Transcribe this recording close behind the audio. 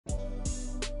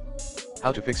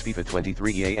How to fix FIFA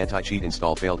 23 EA anti-cheat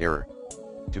install failed error.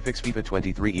 To fix FIFA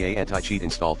 23 EA anti-cheat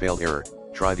install failed error,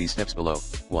 try these steps below.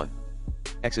 1.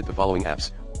 Exit the following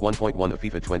apps: 1.1 of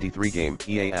FIFA 23 game,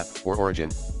 EA app, or Origin,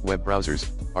 web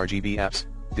browsers, RGB apps,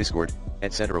 Discord,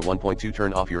 etc. 1.2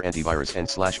 Turn off your antivirus and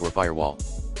 / or firewall.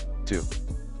 2.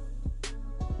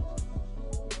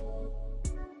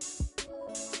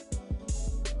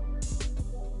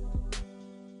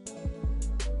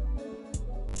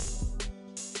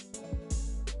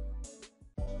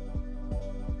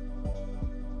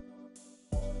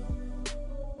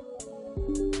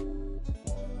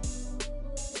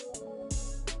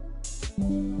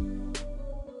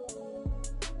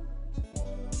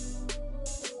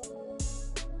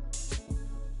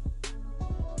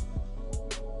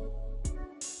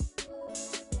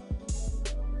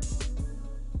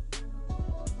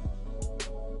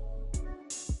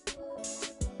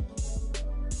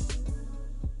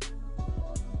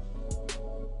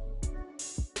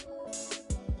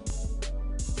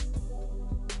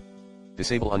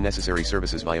 Disable unnecessary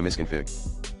services via misconfig.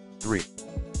 3.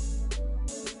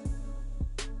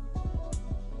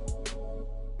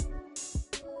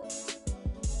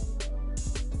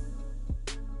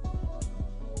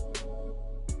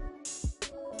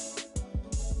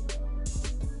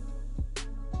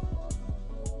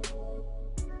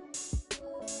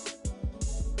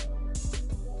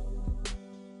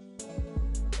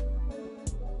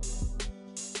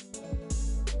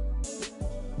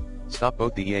 Stop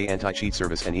both the EA anti-cheat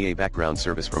service and EA background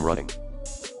service from running.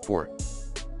 4.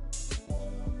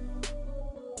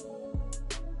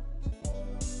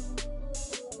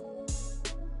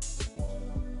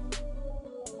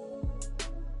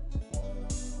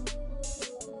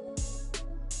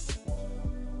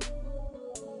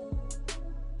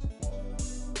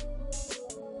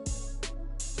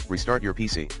 Restart your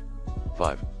PC.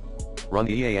 5. Run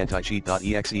the EA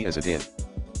anticheat.exe as a din.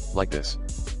 Like this.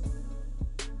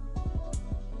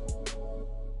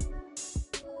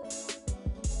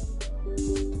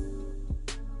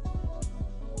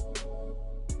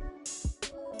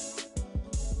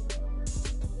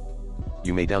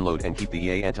 You may download and keep the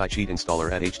EA anti-cheat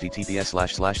installer at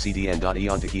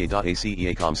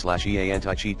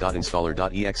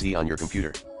https://cdn.eontekia.ace.com/EA-anticheat.installer.exe on your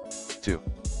computer. 2.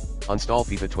 Uninstall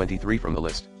FIFA 23 from the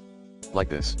list. Like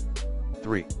this.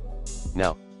 3.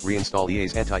 Now, reinstall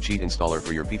EA's anti-cheat installer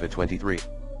for your FIFA 23.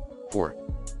 4.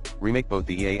 Remake both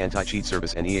the EA anti-cheat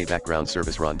service and EA background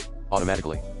service run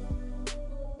automatically.